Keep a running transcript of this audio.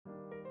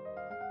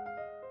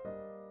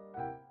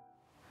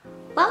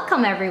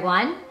Welcome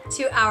everyone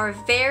to our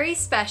very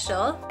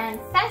special and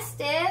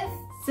festive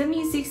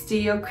Simusique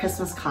Studio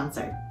Christmas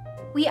concert.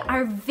 We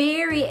are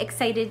very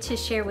excited to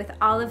share with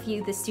all of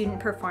you the student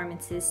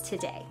performances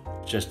today.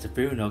 Just a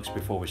few notes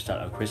before we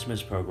start our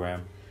Christmas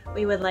program.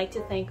 We would like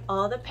to thank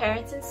all the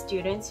parents and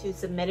students who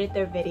submitted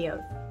their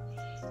videos.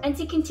 And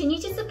to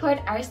continue to support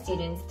our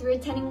students through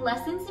attending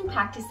lessons and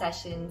practice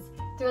sessions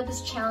throughout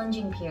this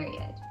challenging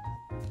period.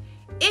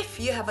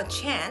 If you have a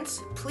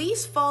chance,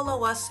 please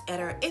follow us at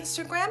our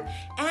Instagram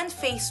and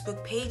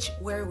Facebook page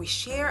where we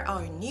share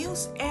our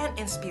news and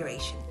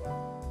inspiration.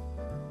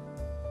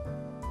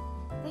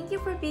 Thank you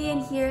for being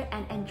here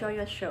and enjoy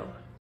your show.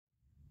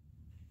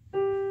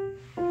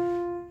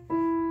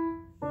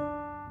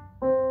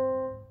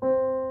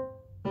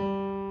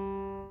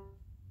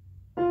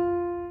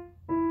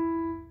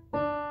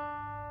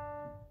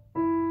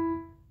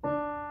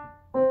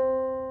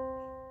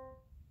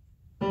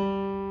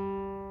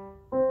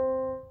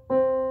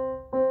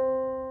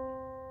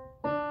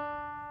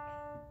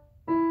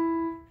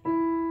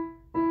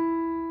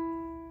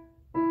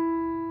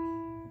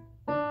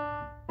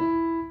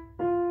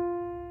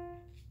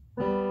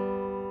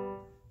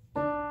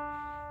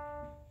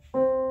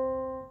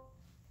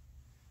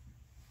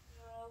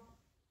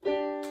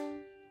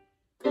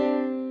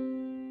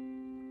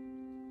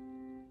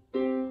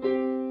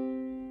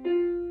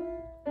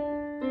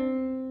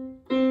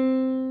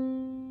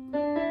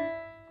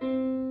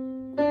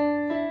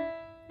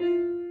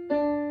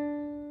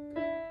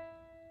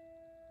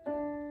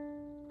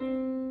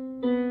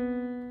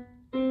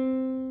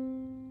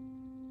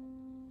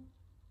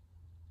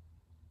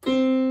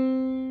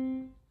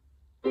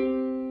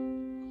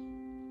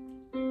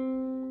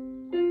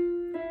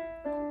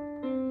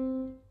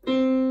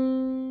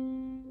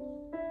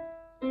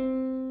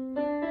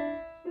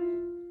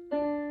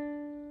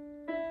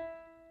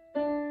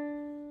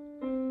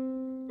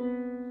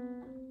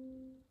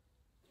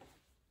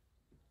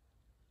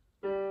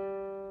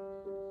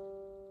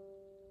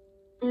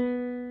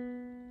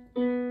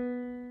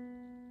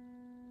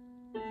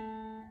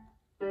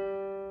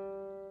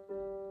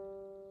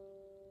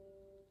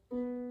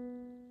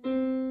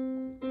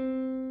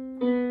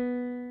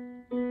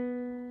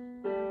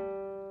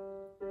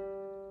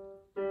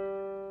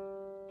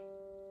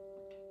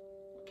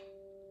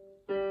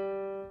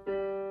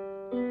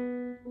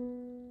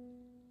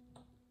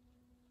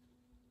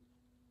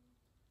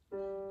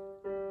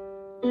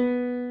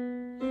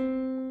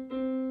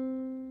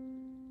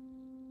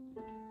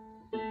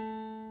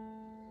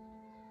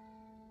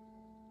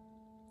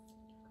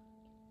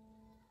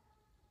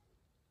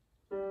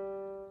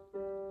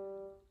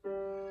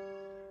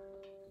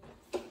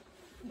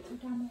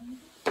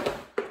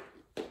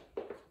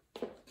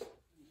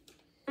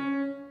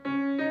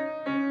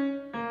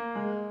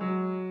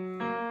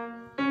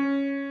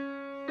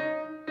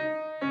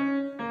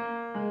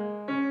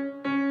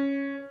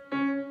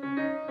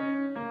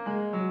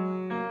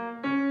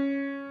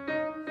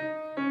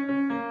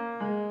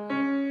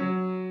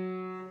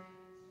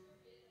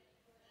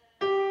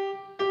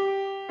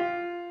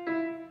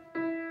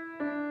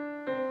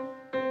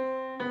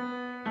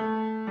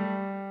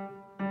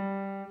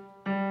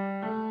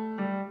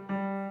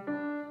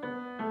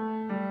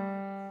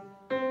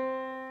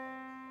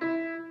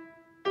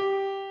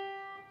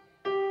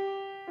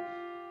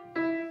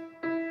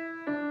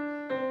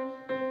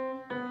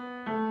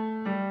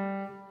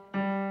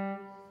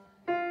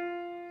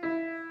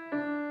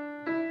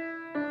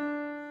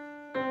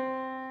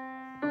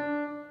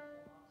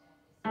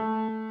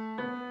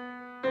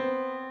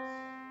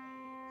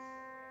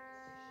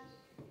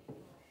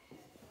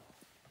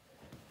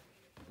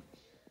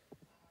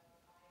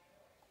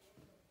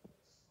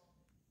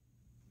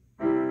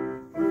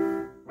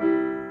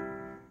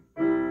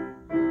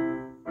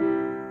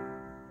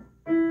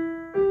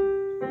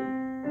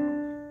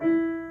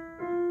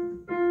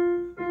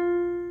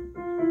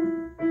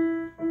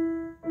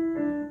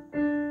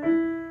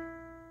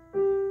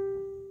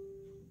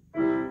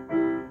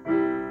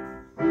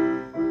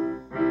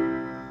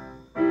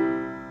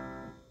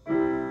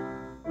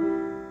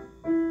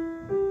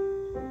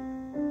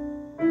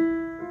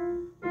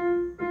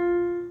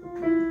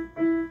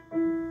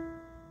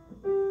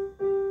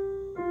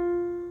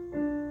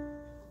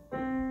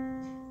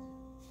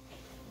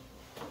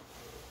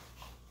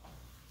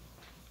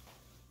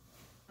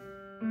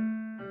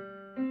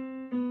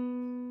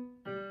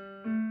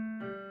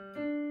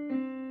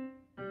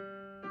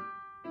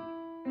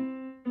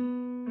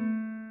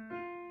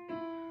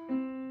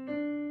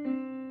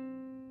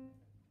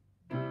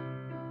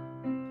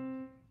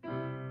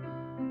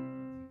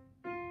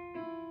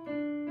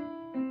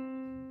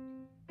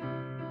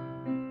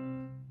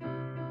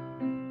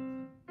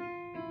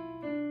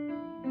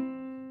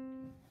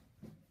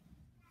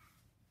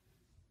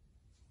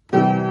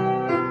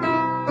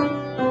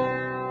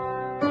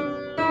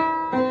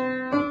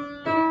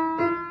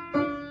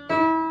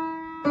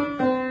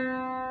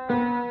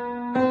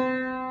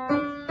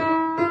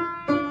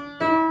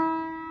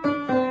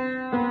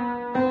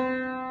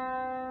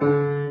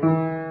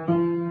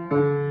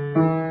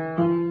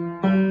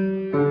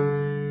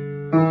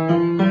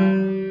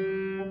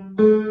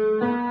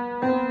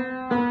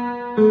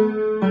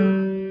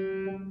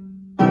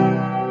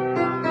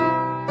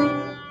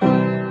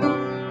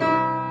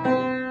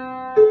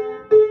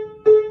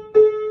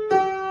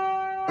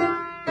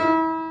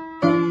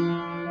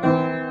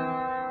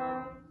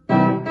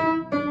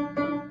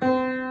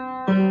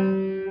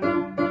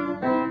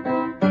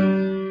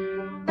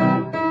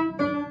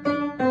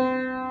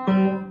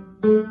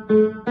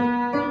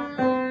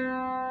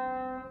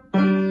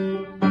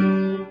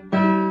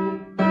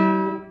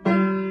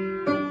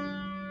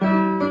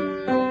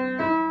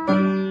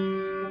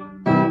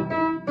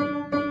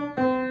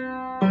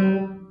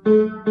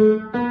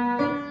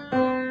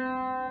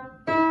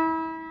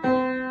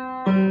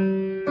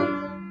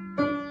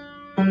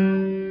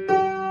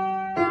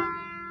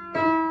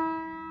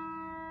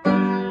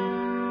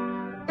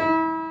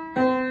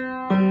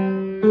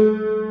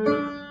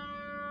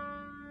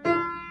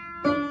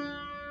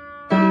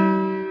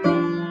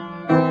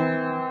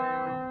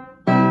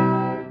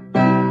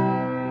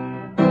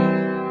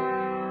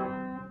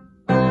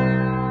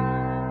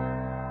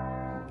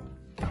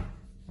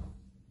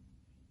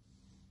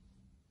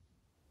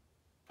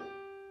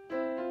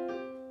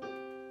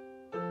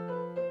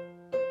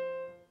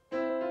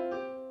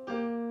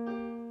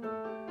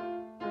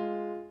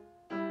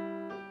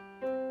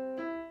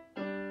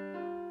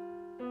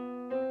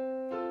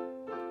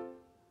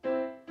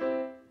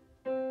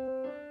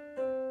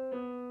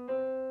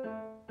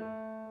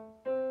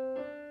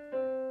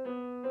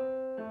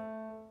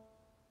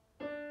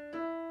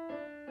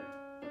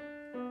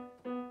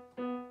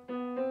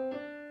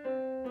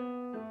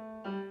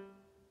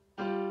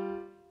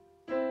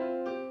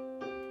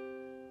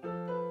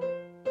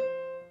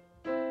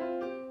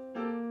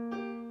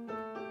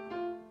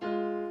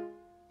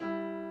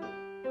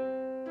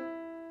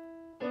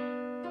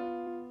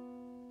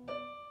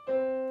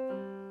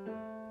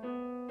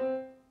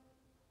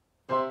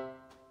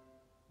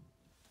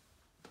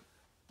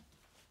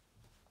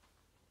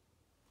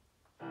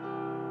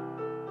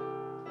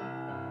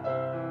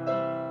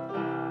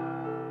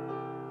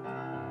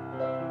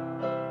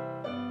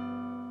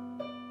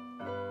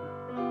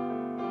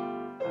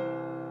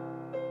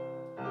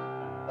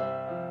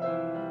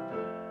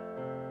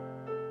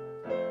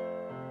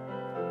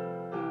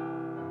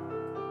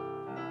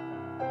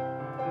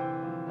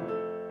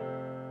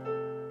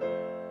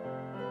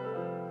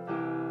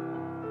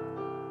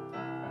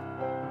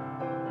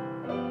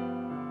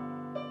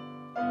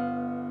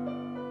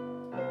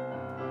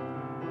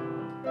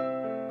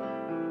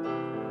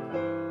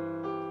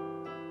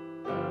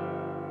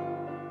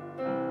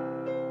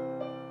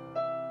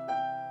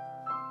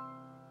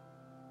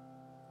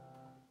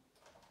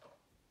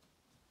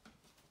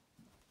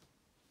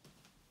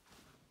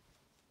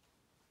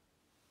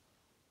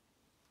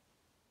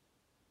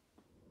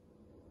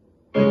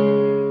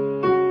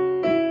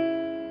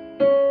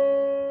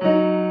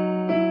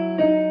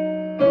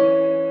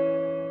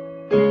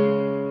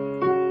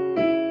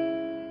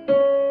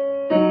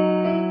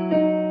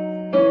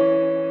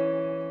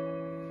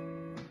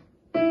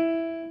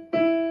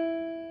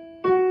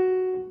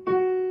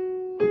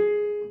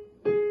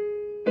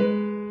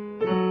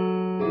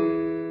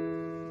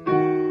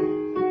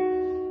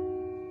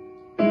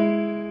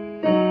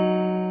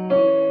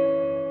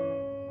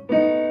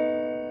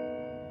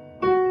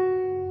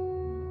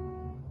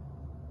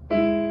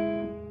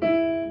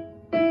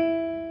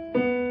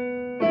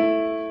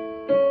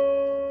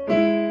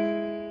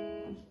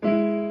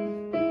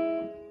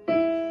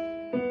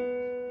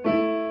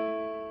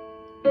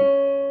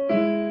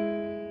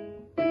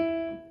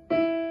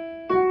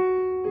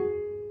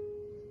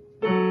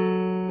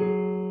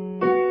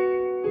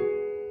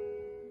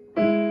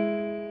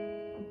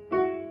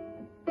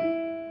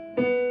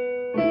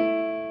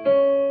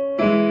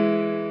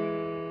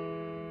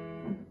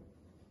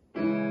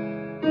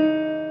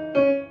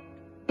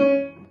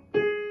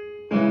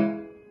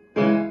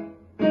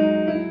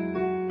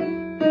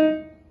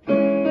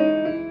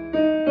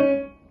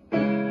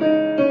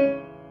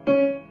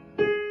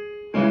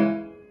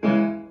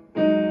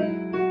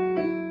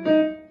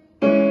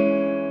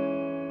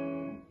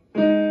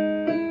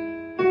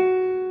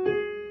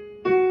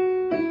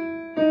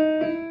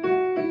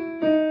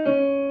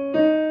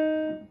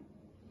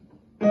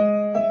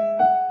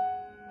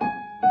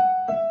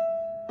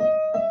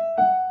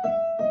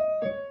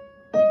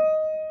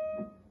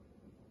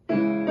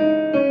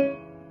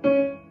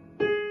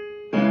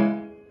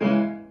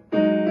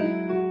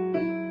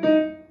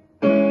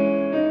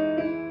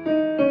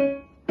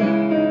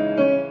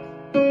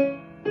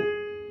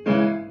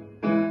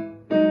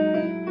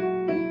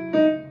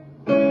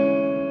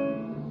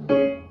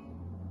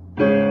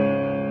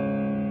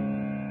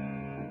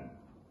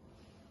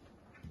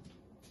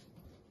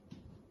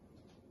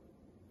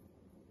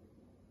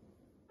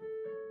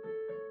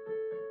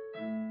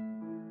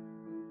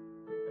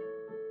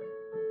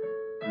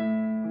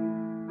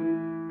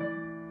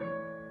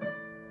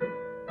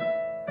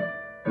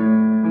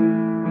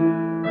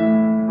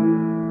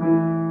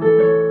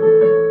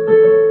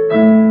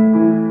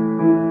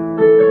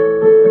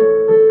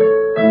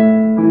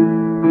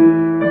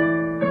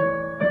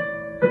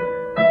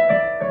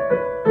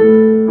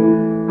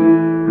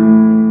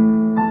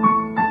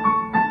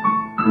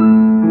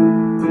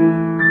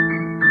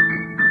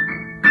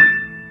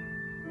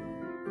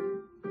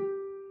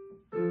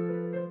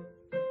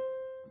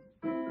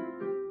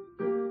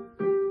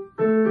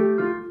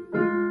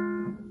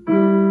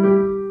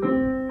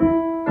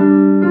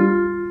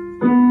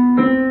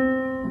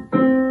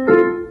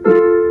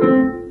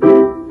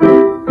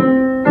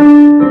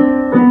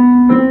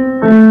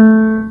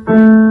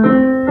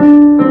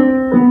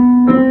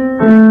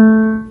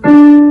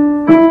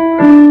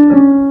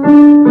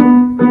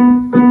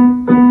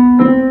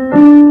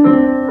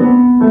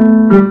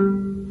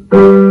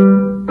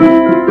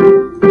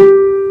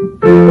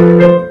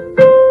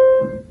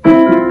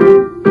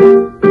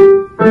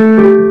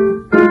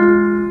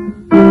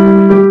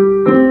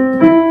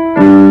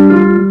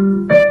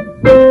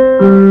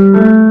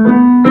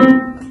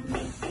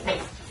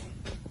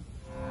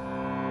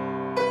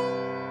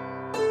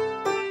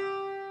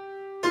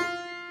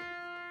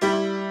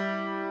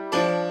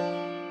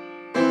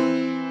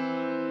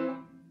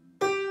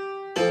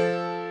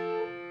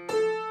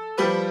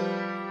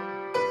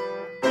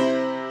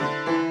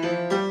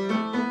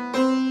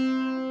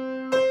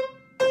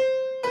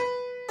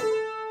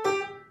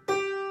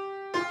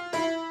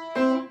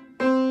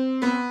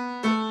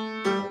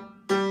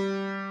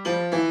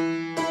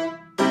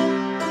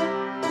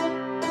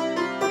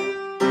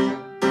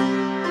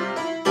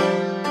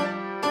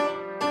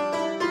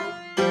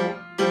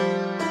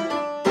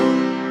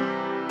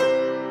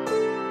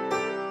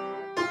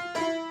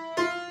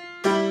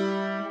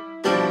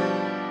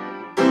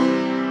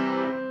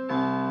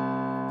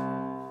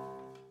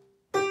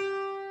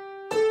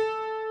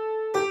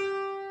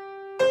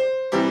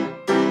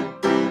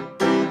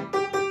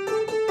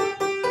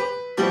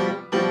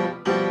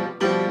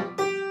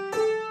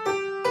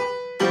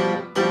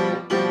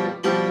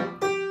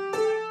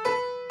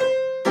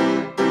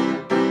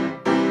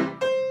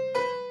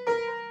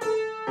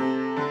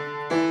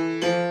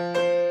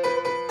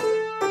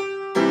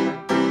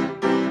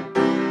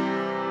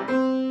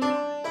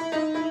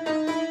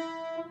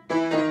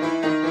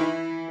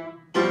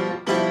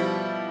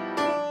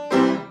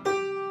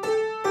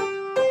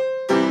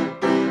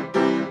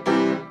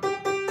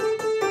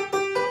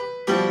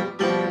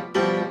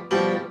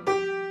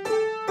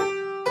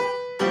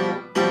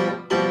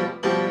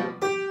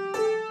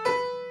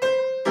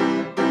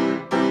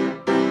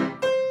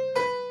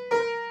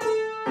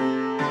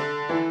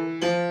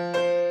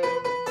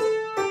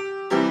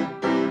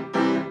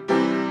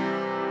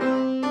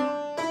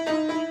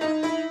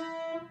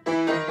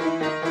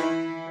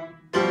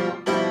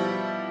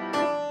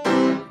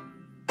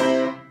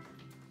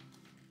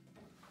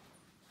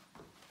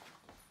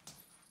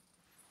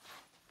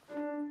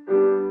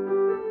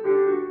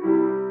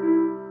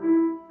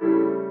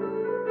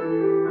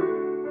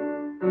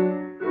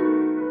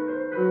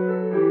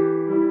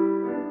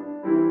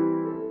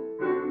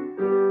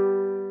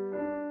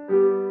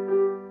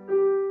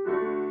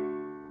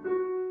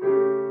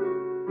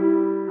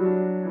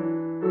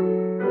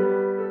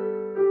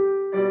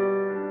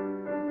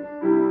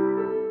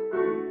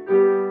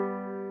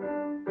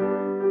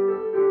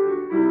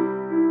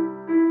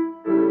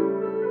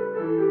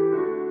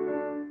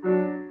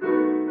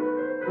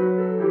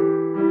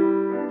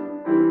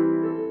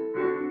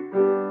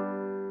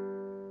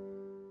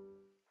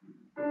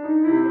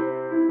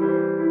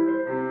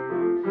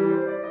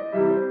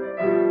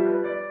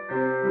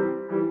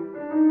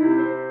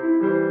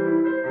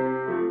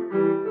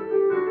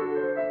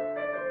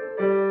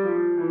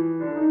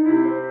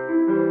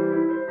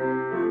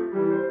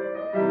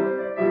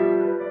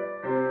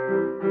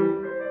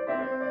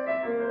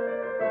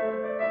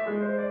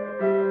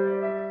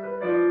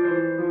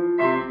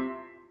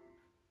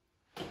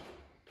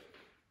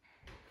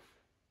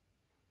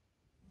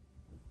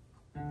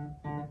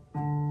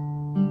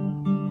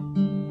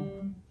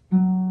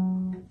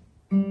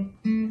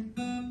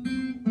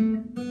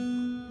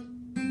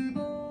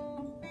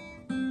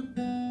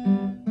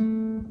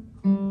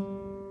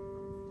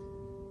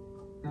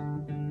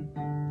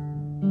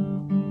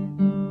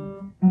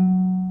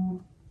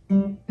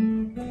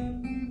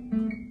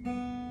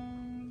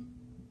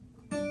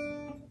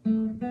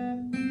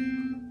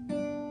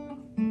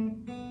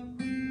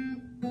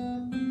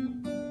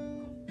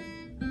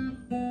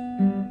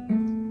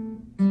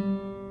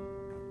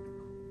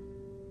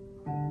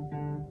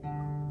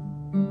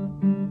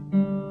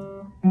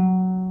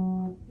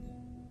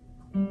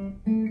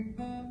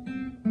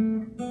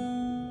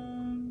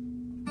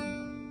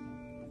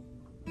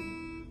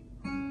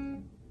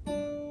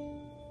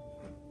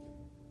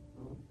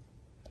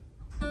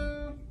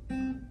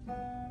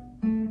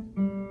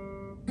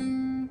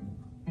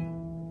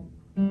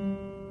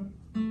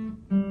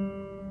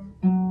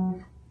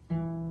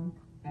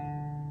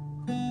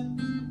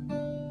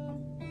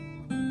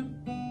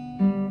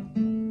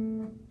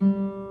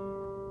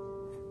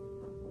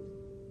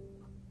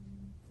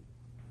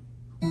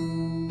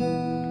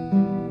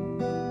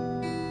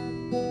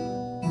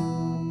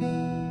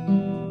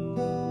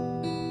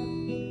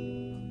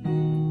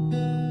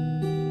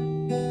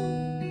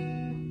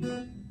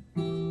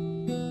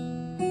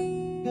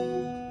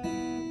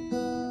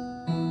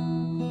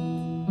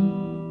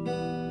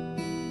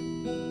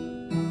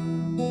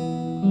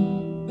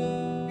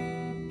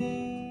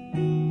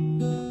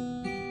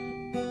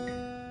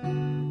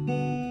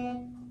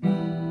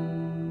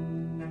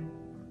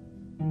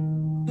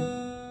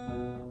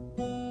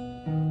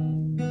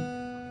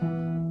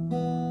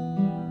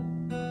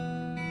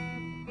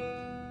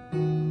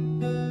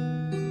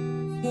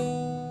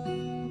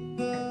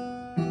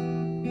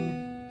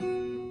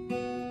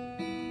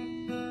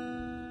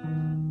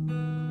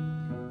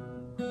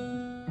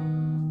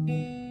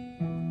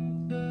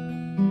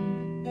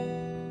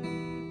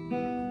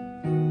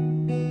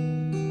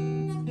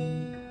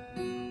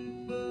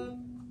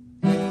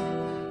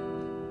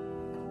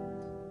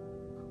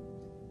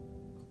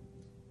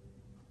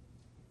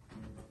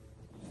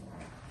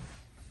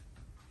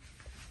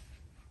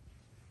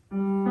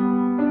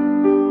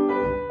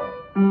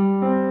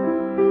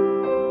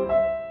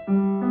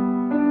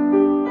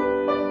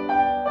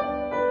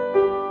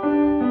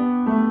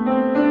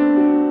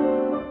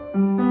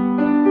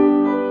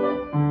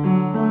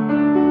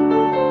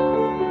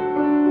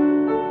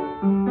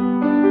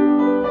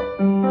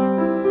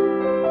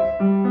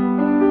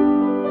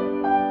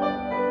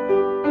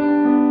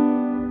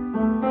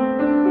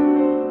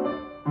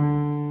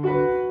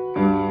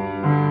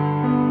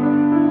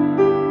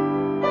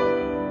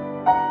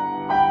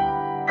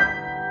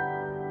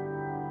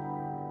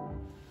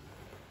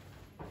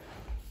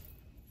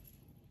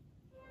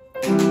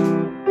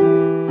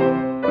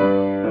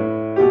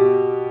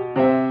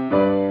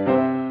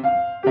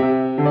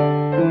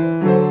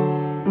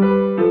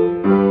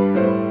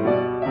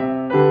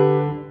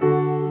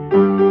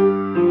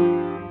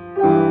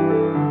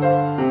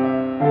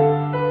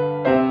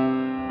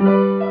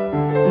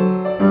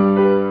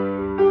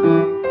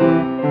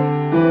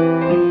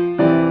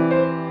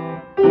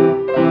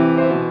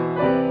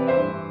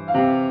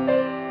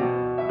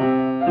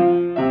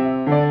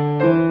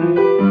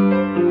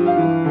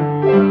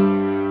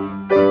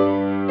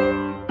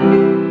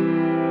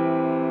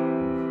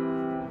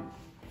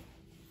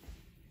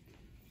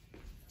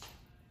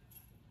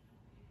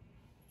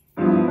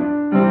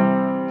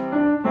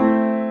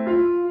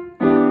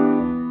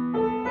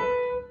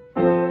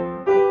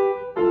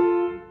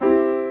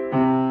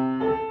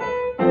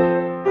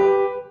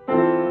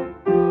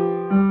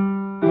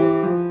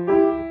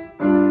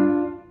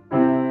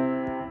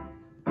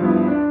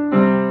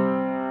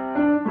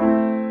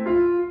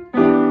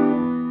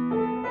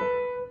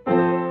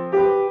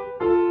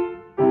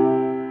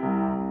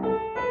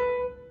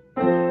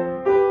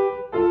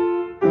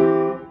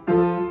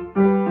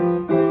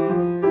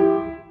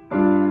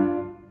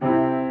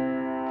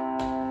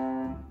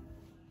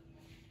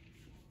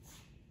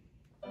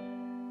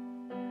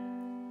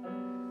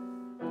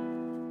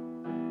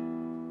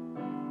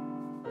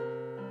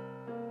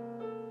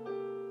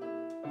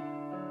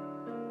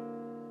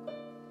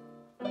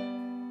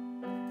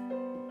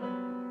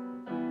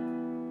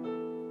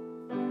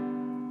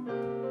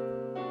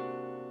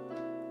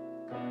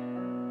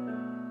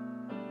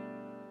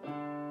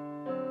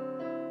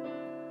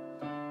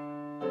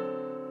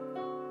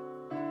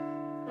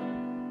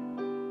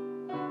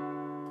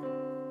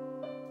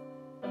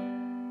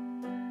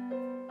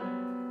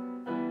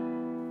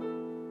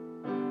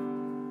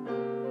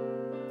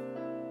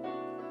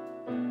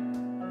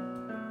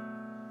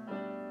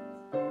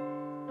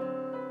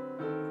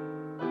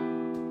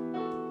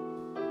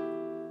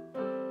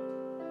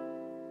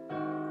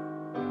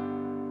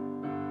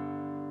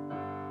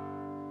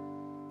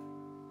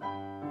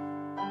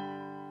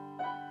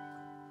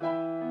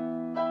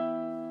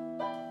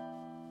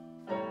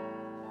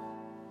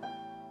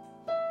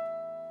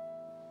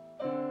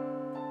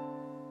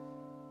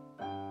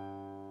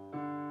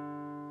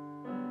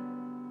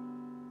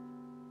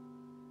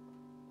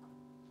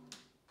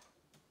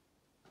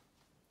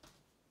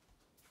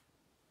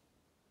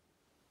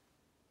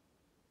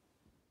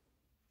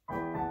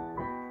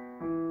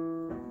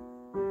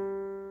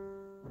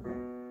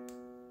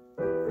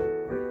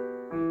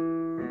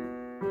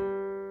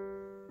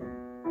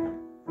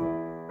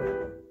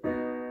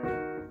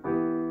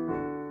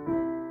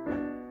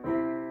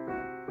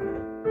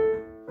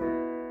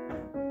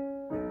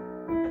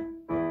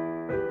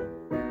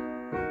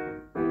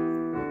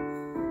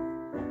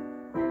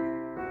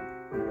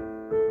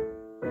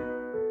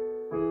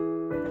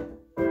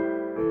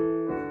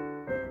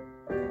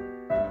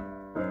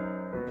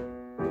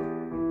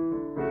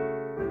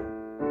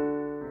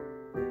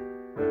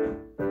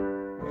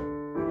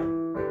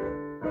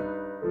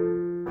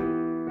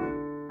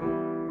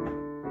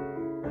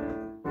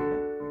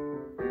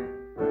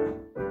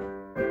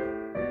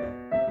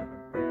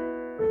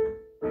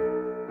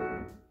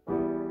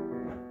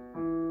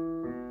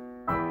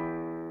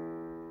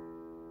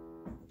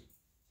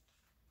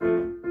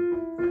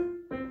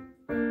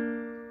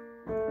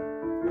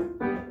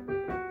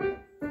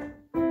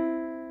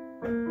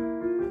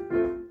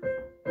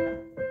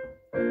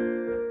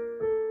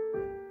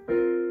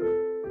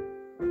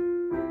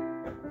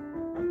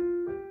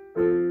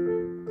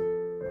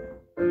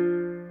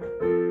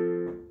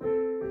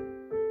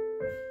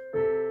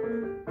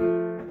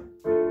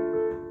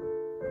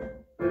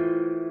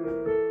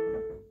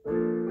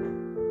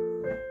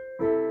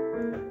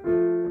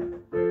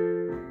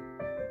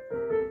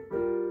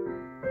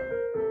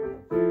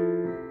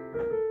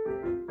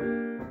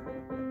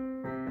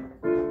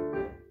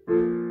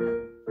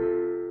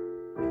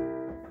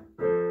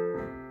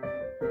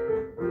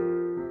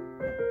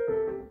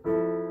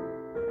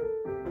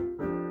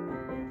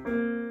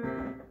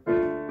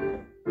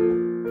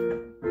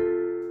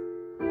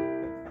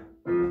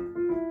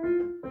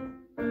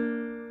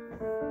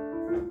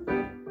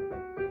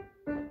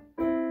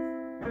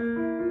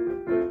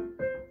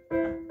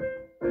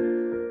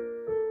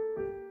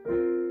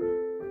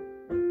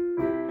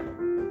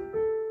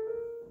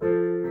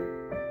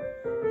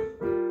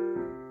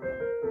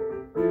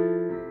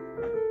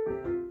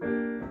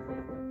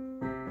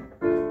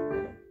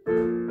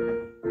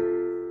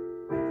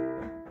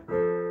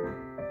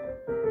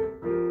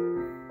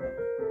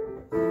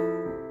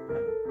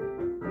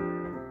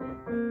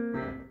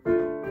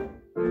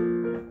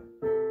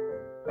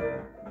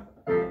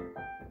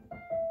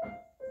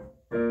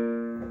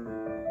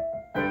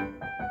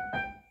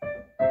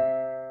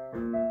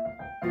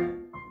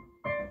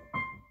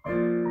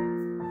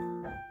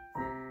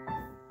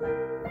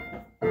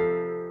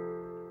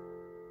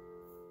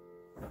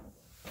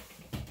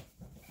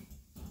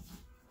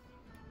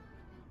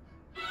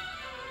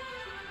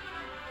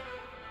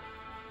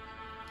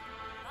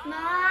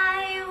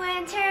 My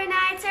winter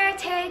nights are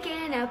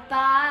taken up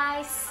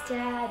by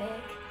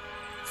static,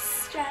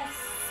 stress,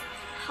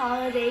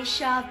 holiday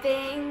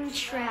shopping,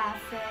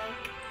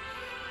 traffic.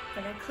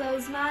 But I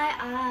close my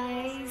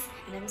eyes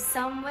and I'm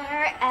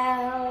somewhere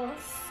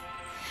else,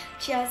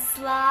 just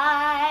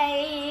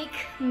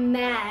like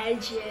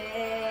magic.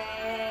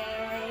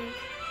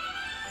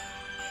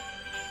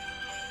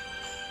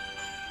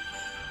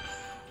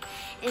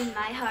 In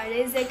my heart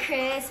is a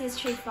Christmas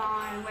tree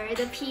farm where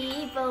the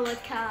people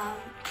would come,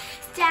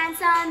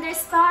 dance under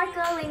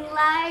sparkling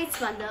lights,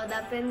 bundled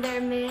up in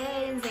their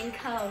mittens and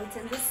coats,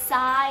 and the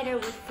cider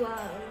would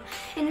flow.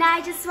 And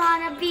I just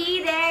wanna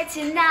be there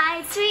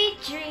tonight.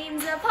 Sweet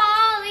dreams of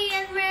holly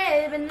and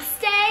ribbon,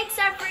 mistakes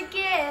are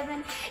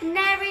forgiven, and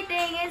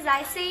everything is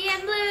icy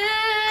and blue.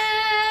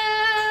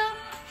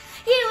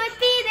 You would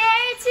be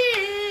there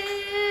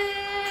too,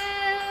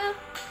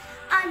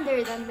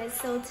 under the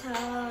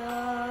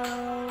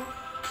mistletoe,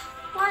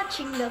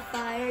 watching the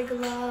fire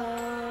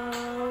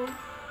glow.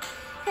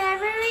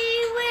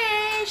 Every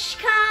wish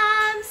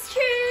comes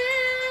true.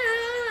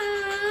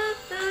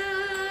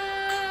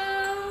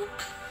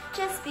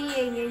 Just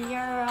being in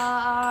your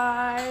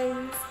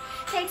arms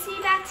takes me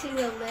back to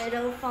the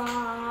little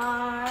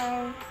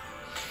farm,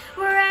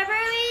 where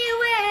every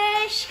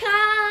wish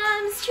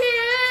comes true.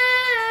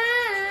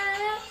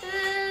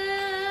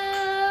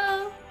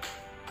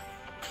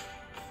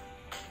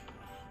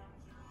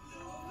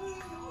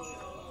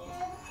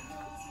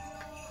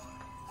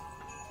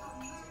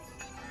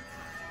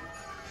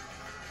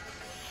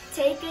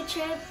 Take a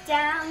trip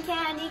down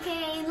Candy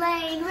Cane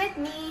Lane with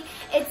me.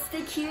 It's the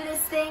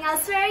cutest thing I'll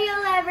swear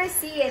you'll ever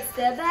see. It's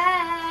the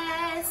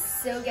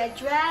best, so get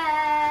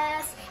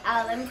dressed.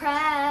 I'll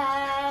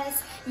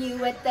impress you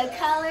with the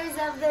colors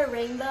of the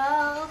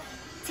rainbow.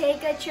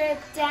 Take a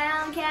trip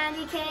down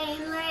Candy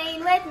Cane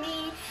Lane with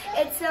me.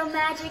 It's so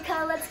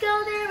magical, let's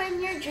go there in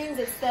your dreams.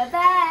 It's the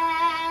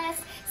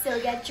best, so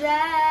get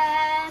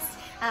dressed.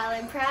 I'll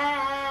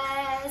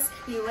impress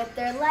you with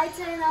their lights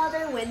in all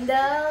their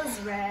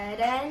windows, red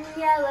and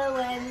yellow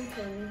and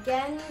pink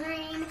and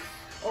green,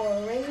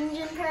 orange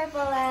and purple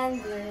and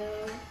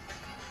blue.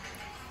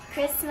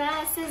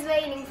 Christmas is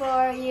waiting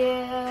for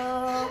you.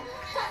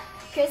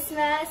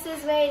 Christmas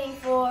is waiting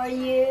for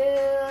you.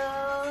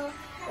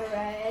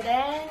 Red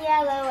and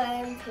yellow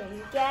and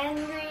pink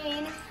and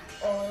green,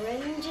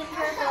 orange and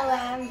purple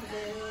and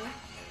blue.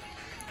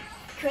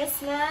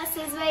 Christmas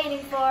is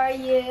waiting for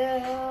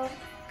you.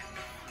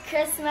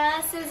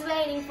 Christmas is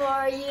waiting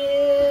for you.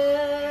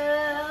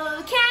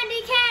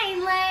 Candy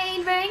Cane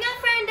Lane, bring a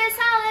friend this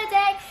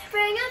holiday.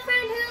 Bring a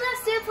friend who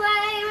loves to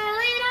play.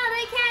 We'll eat all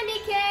the candy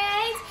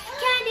canes.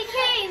 Candy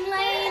Cane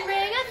Lane,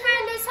 bring a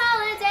friend this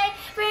holiday.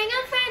 Bring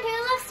a friend who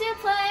loves to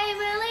play.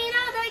 We'll eat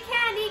all the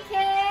candy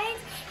canes.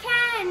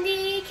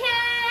 Candy canes.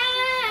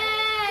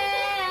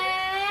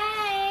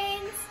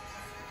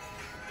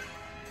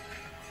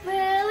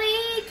 We'll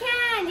eat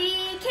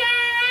candy canes.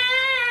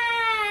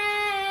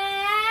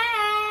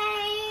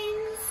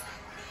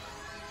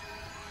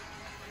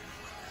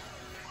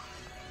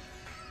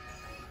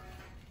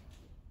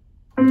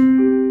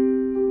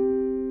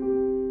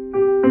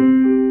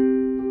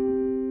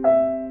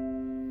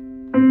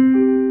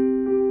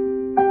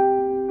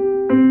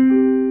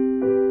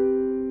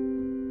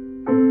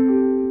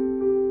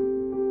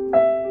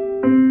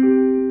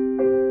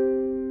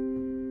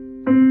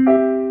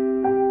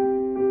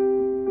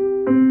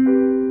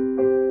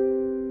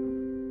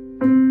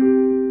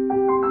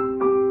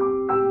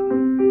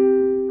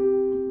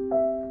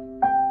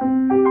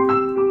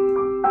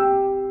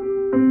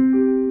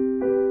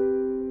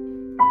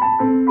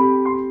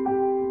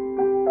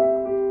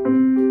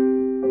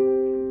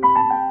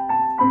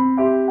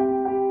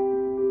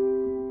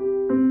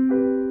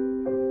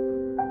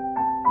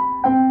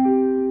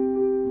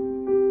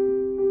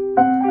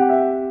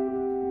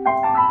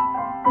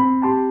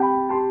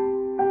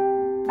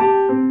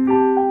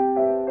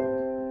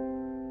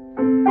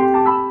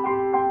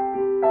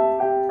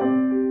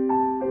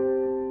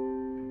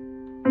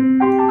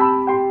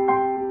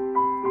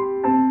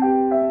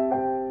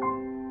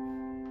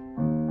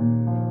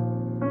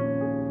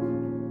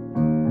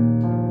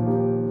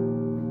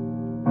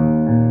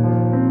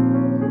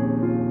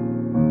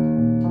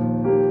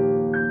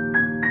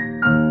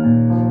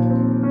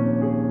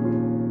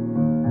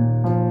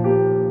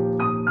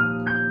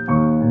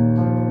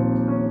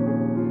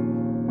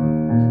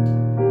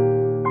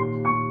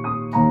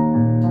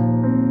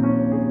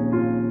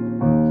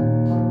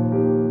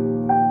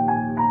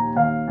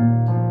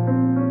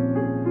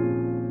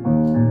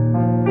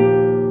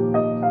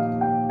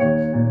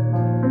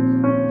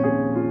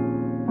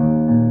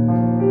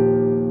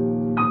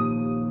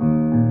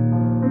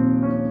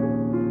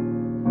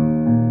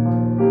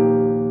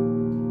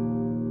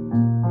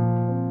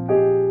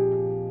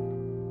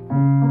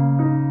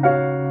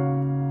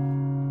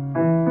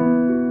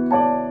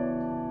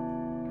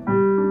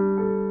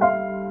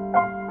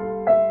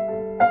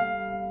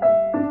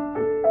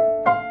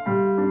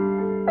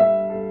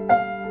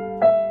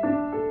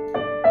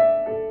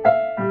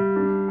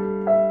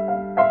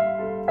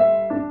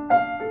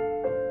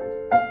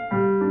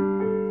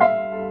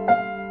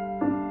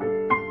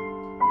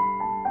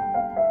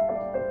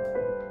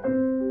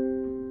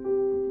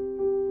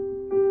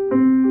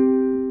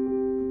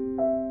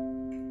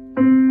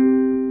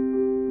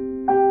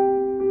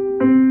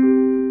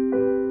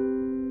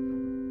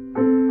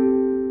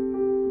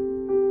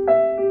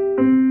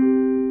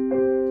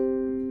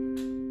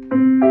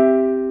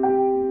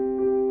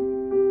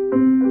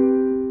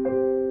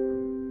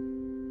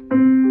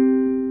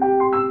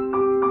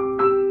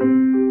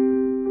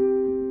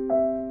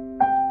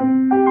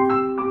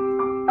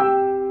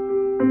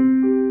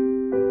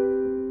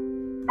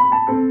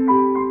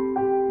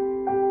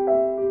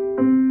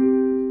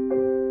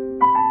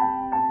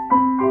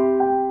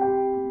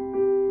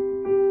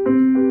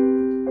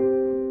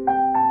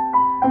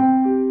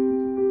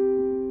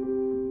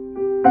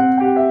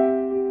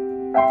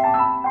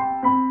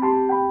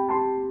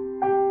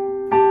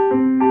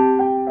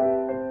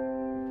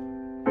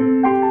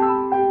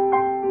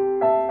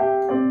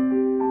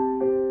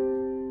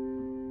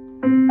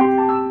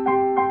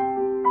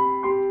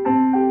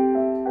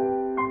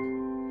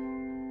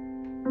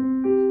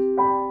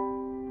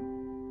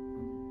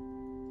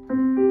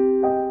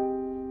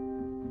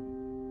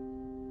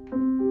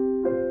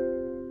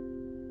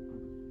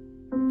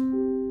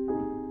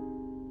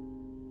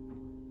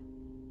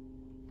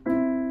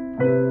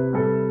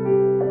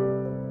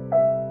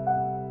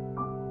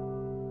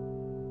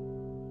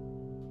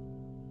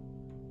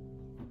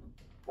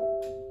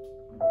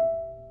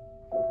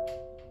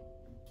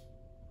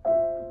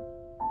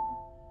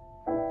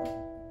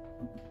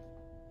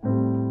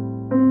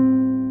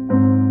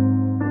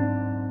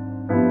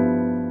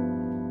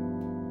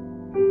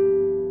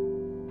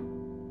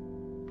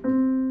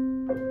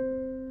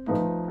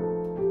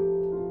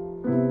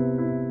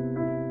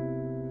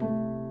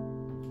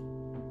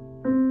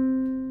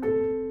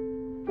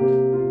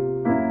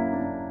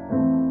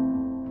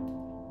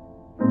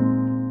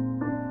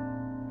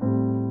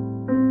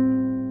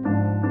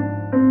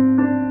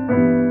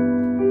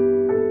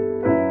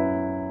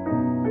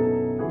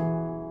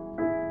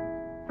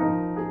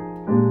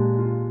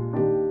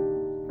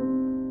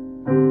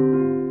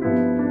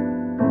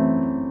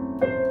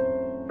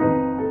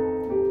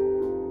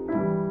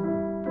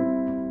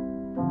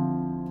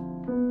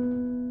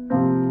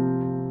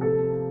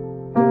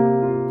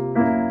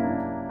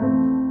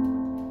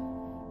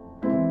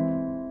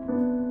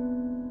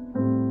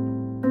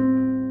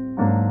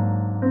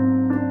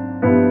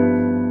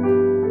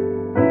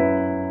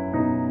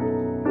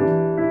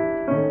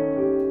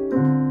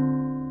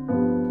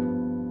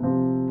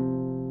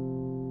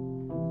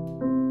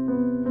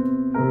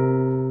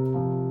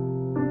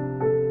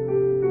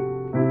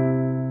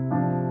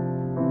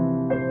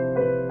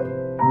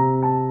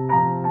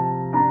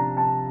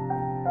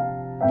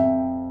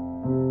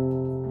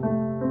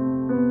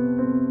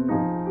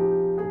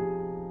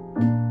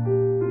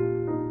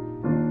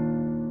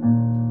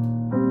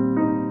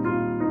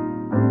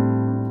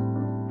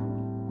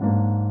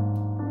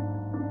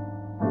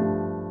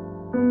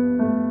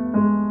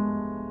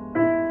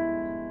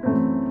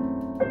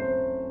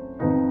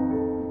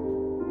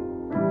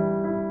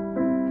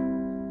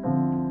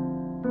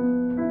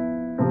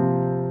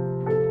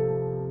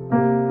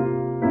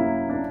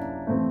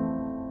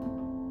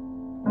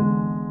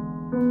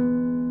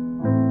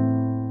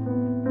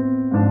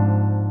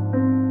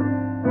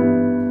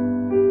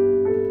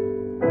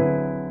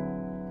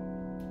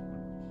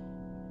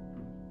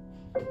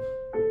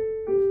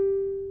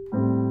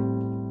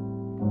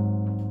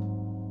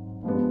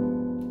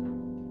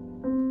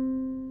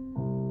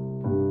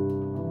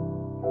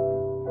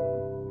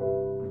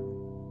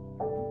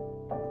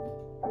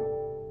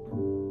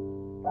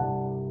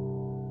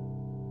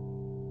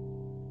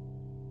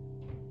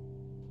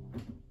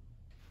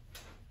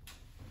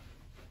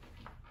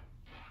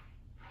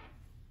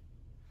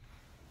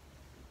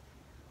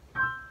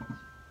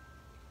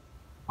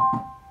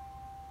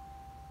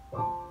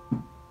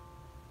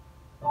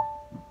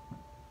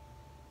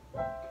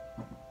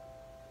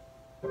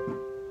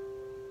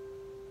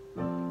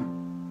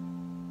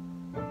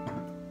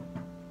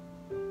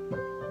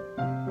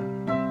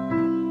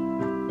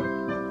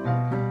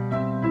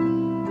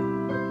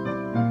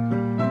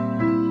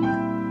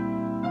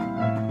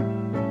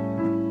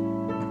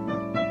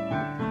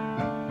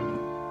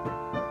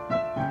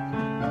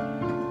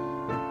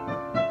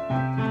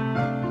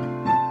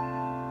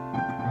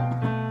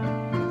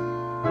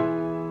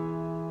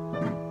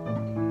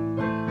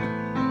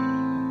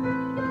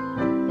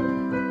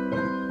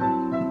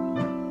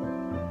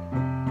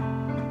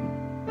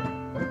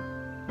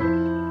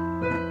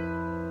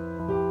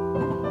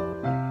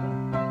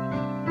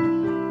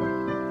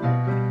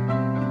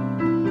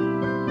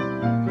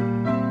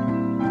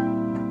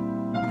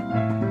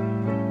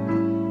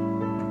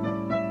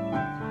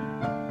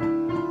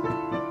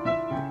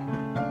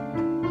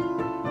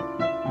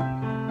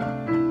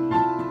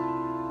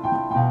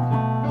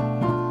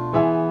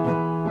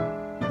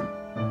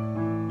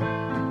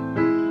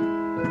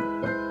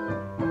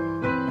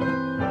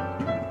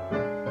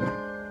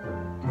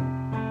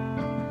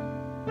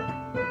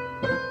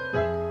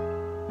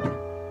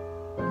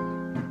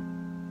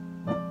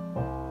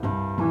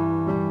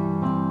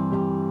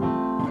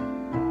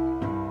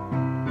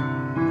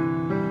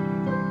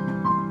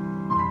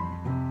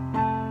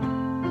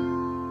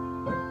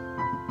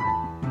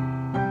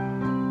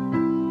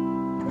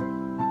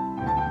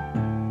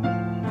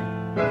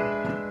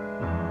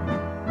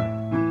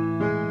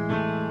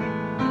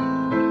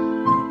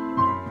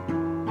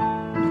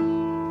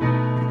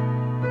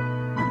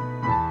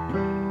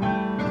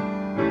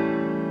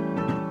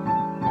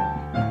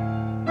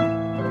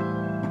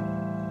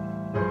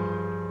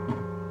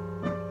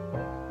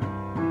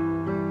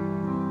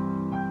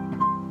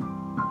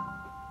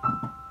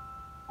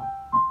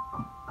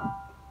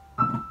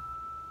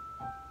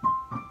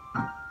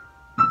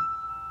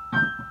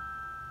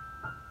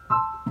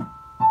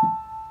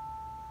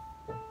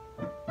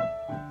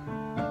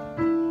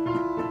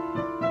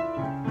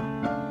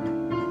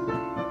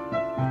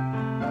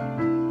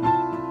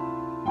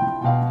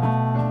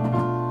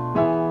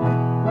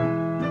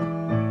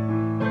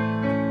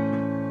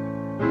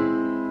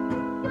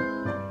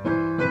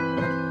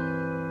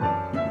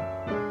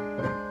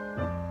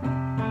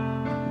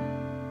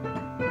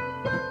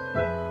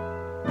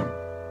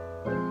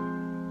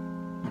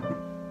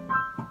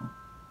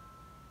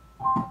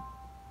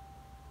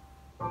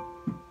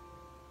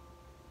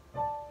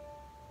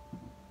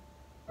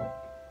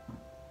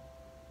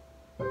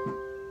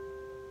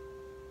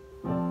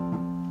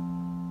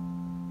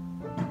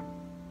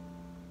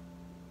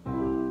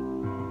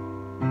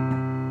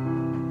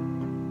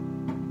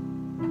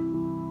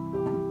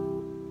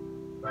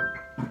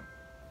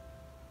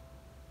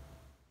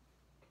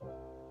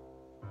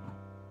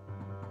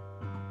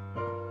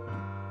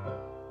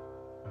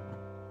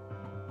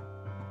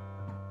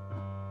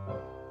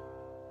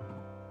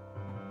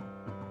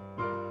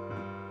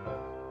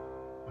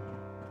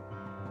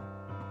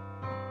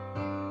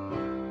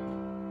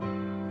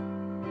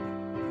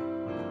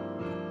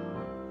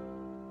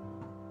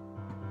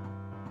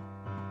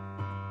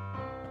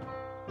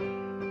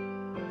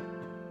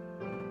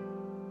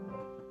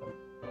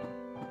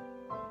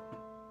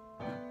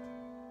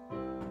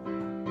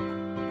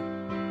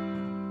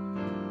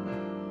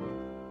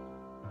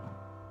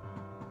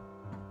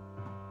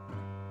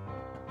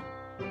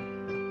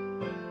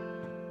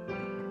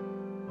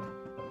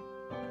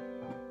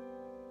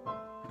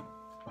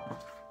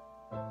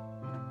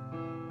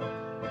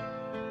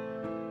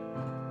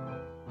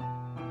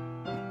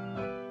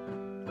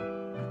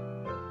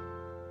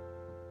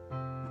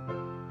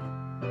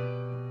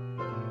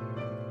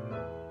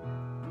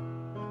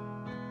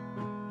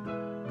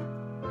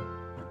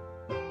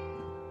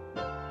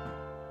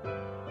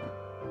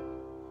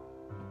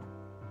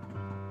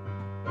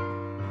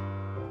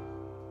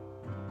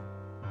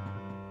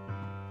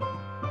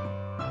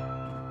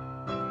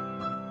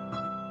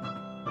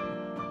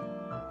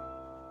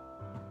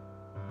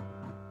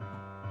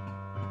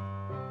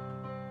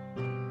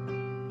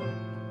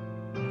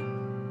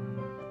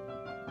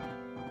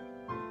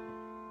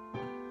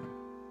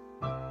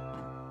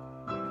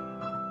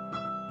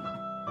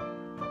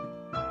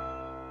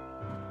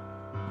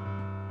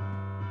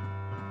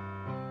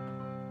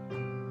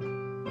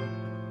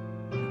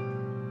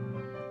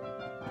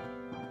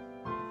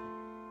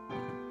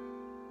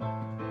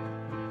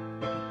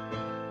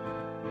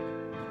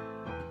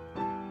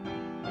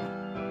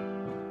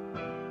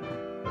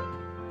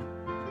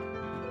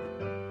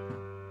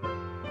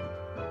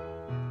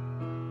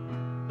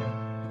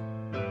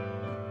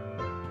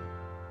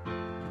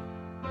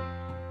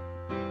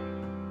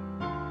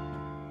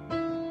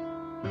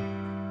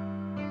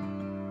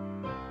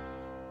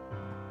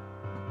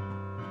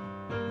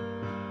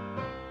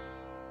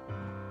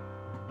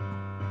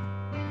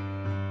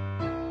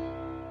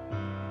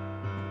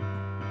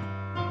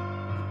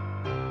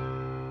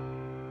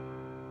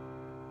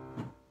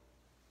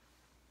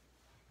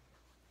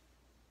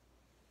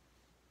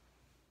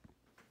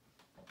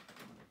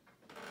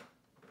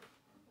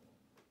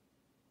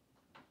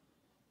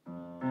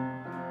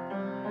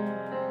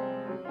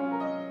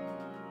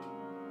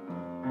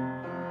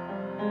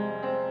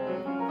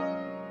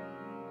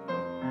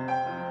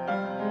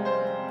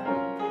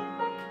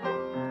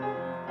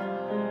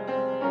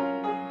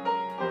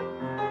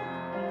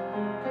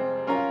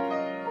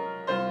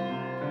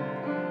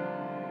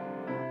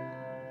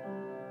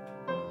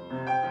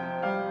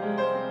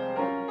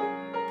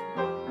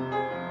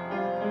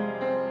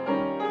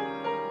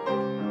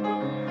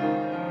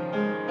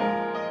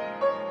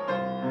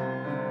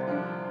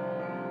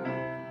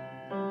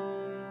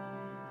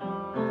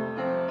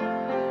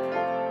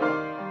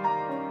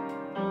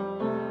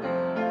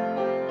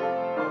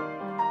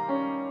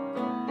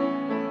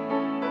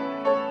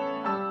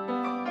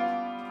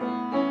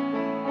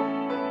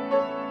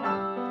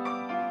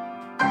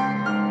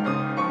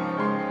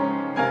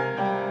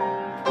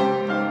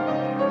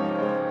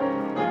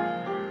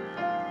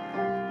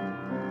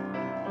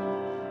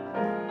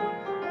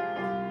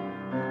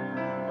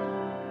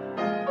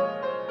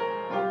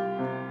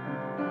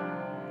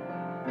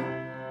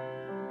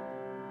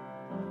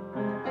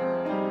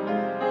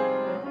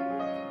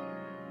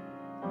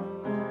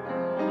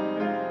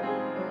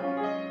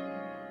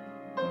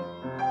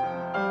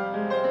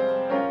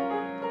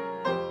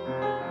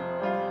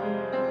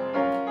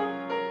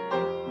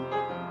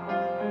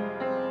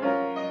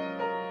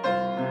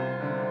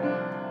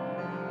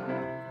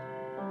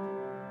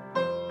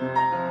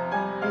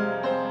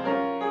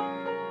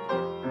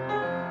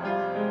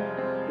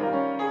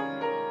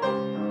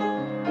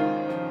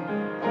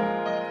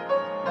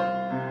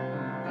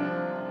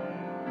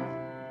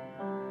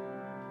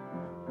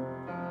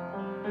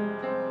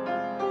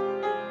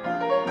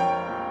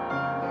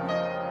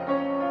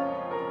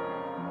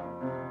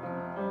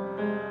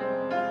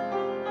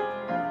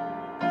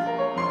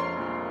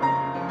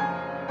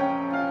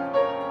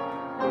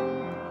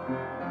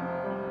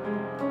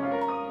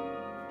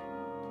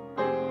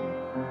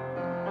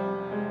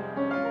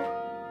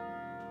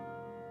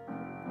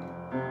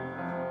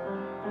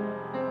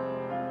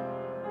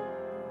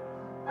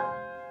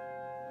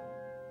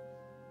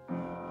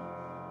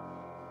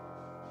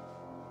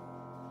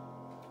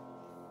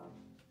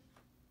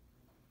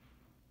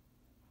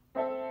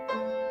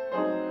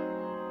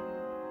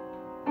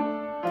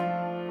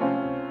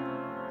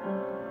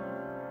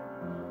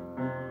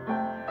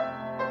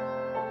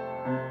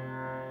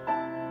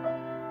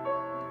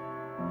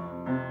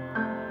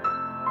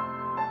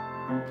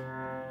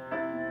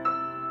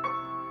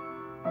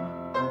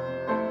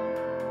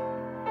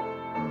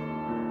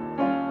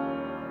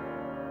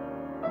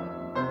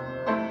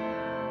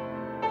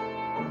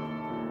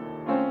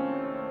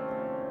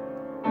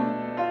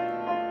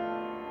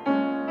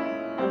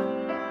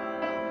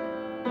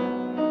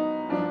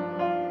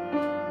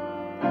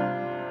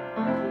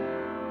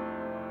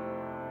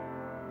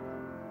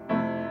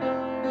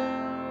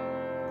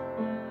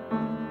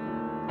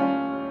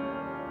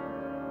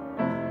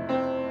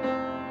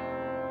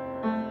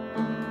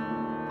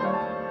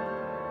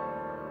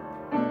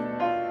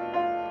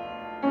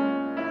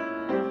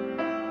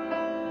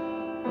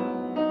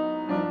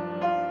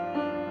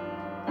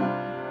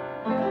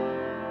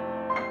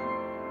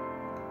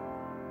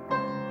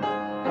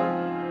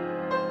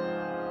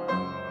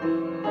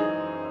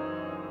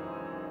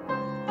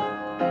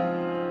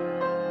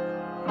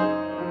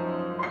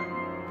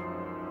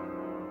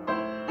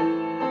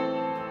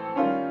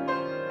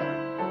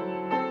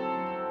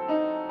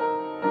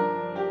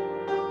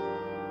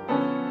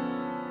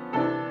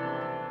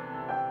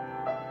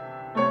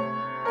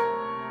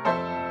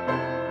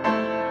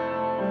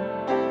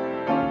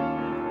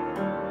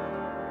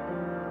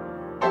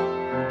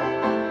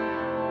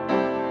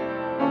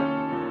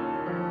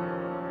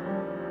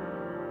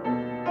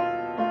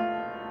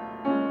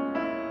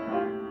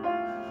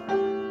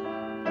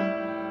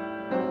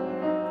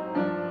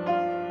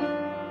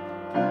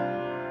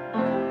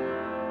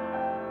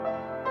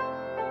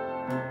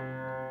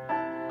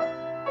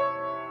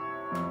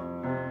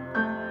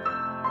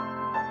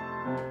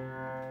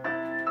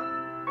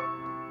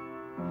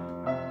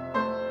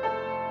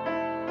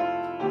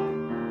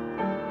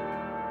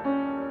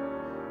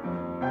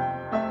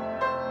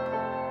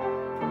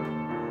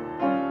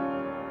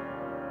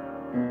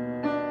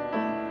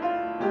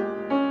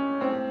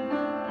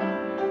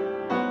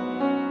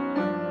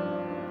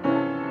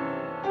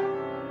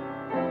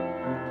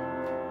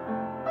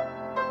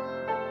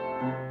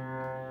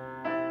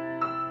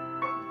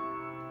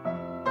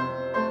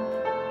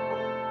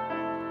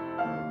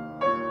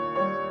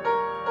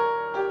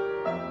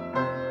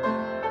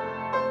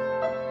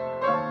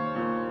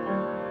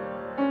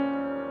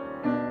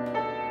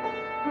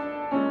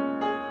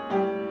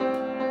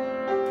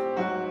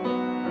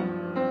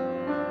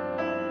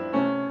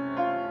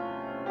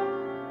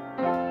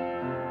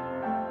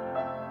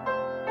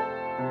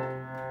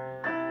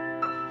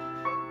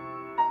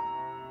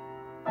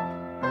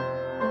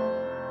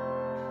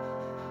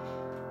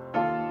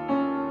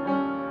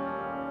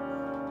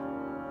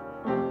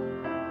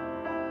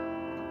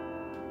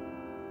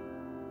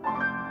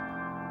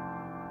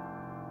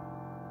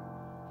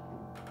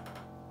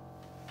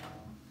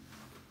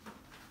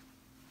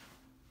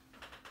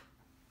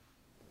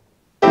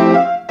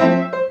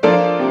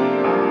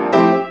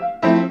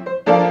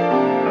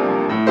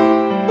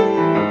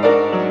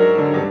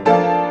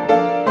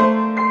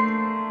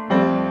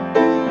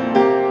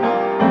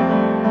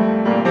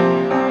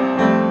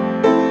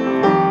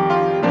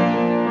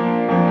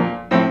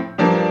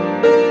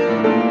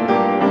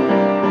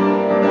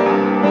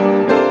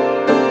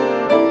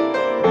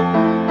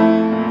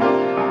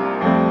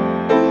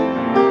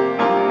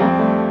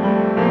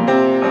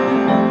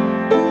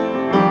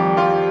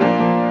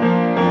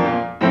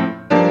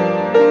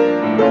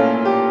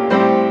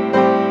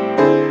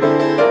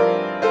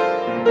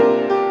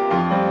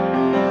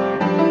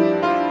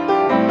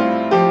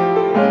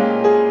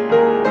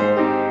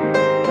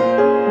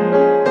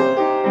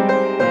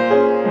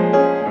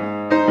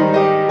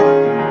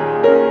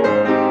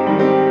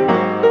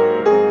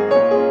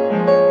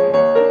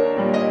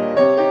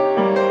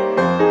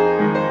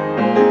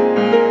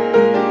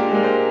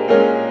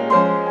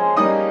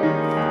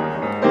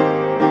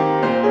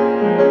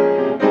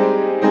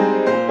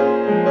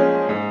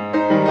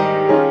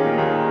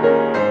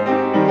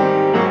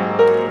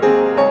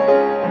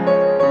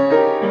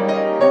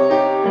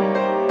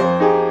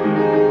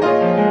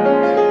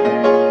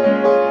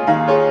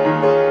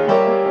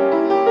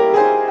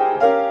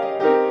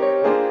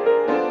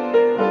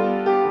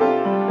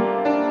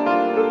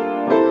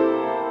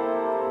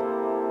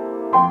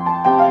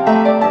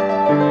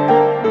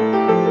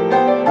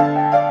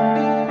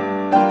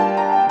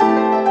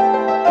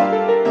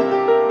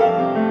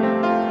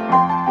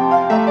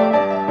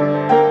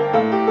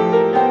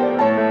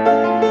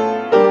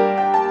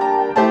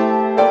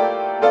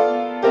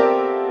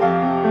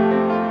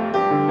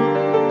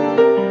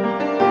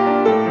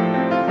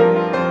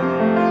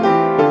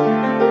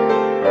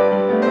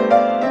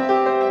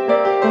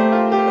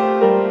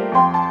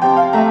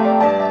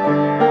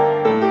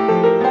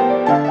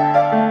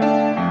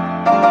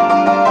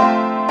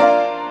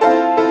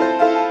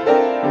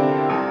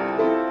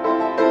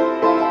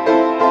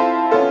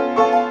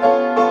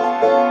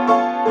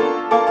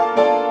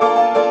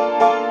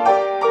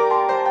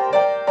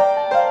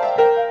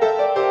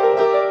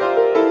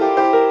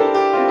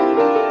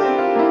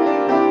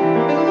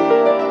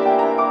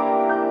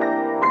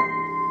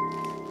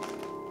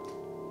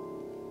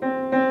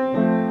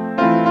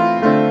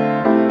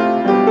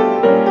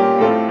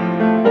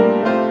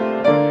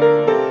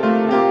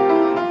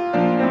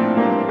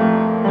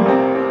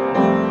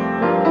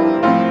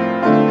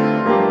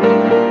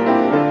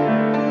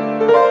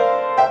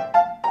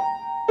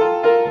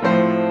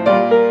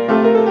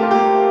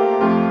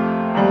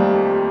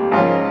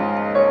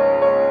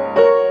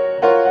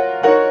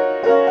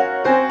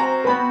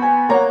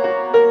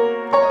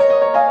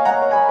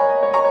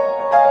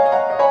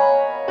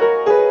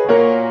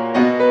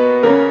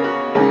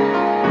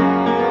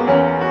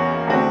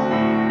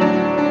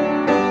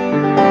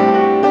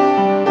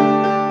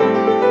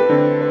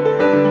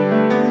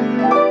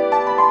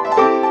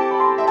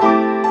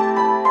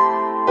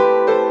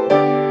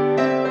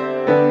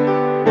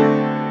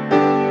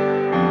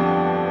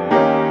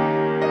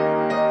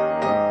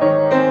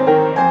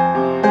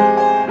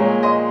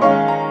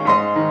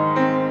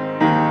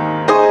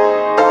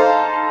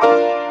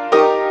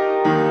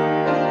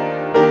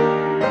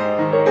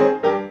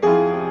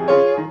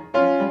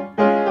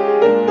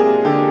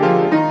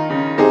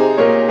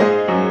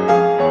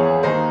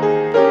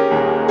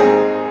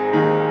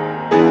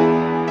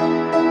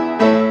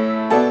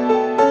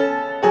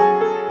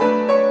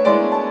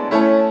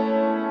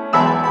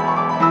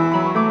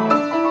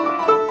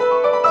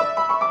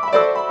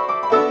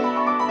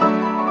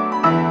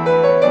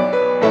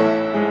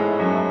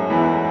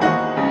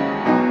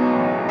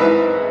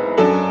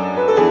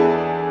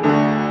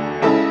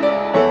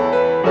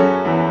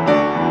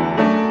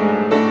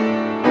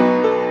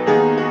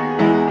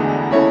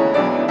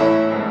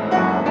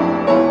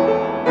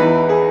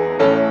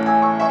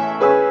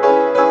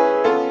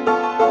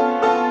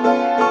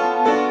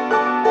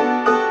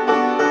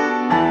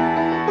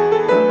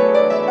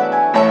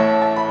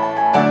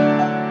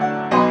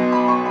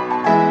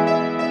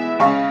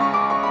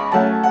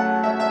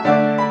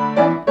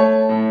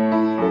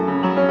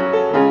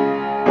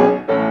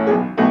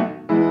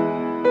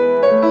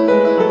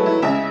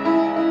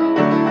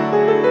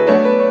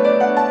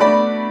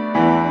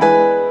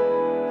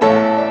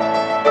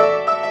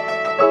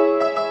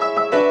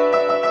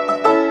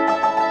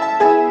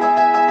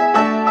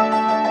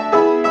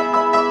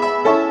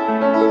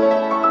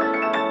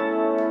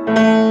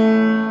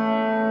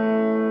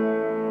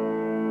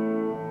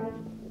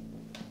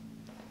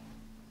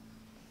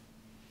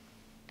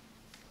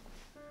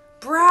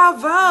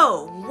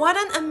 What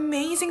an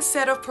amazing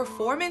set of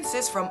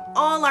performances from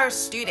all our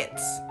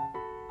students.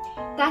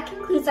 That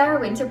concludes our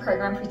winter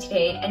program for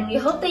today, and we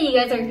hope that you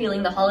guys are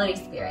feeling the holiday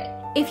spirit.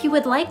 If you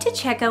would like to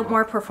check out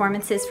more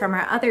performances from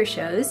our other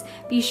shows,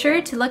 be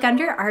sure to look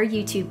under our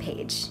YouTube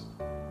page.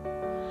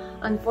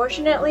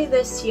 Unfortunately,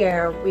 this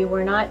year, we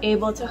were not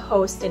able to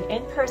host an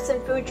in-person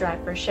food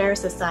drive for Share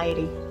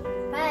Society.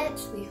 But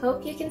we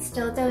hope you can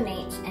still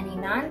donate any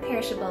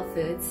non-perishable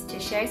foods to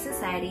Share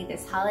Society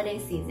this holiday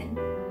season.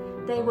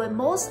 They would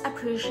most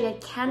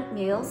appreciate canned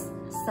meals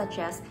such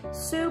as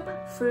soup,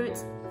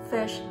 fruits,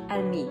 fish,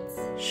 and meats.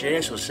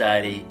 Share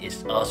Society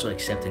is also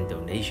accepting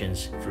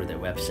donations through their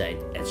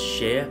website at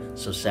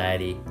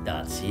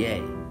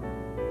sharesociety.ca.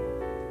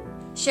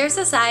 Share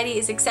Society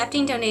is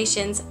accepting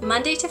donations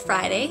Monday to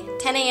Friday,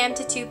 10 a.m.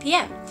 to 2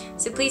 p.m.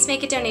 So please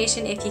make a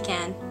donation if you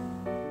can.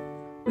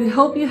 We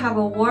hope you have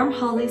a warm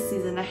holiday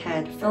season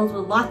ahead filled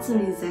with lots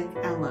of music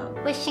and love.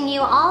 Wishing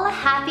you all a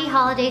happy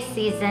holiday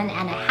season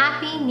and a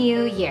happy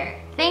new year.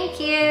 Thank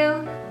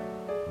you!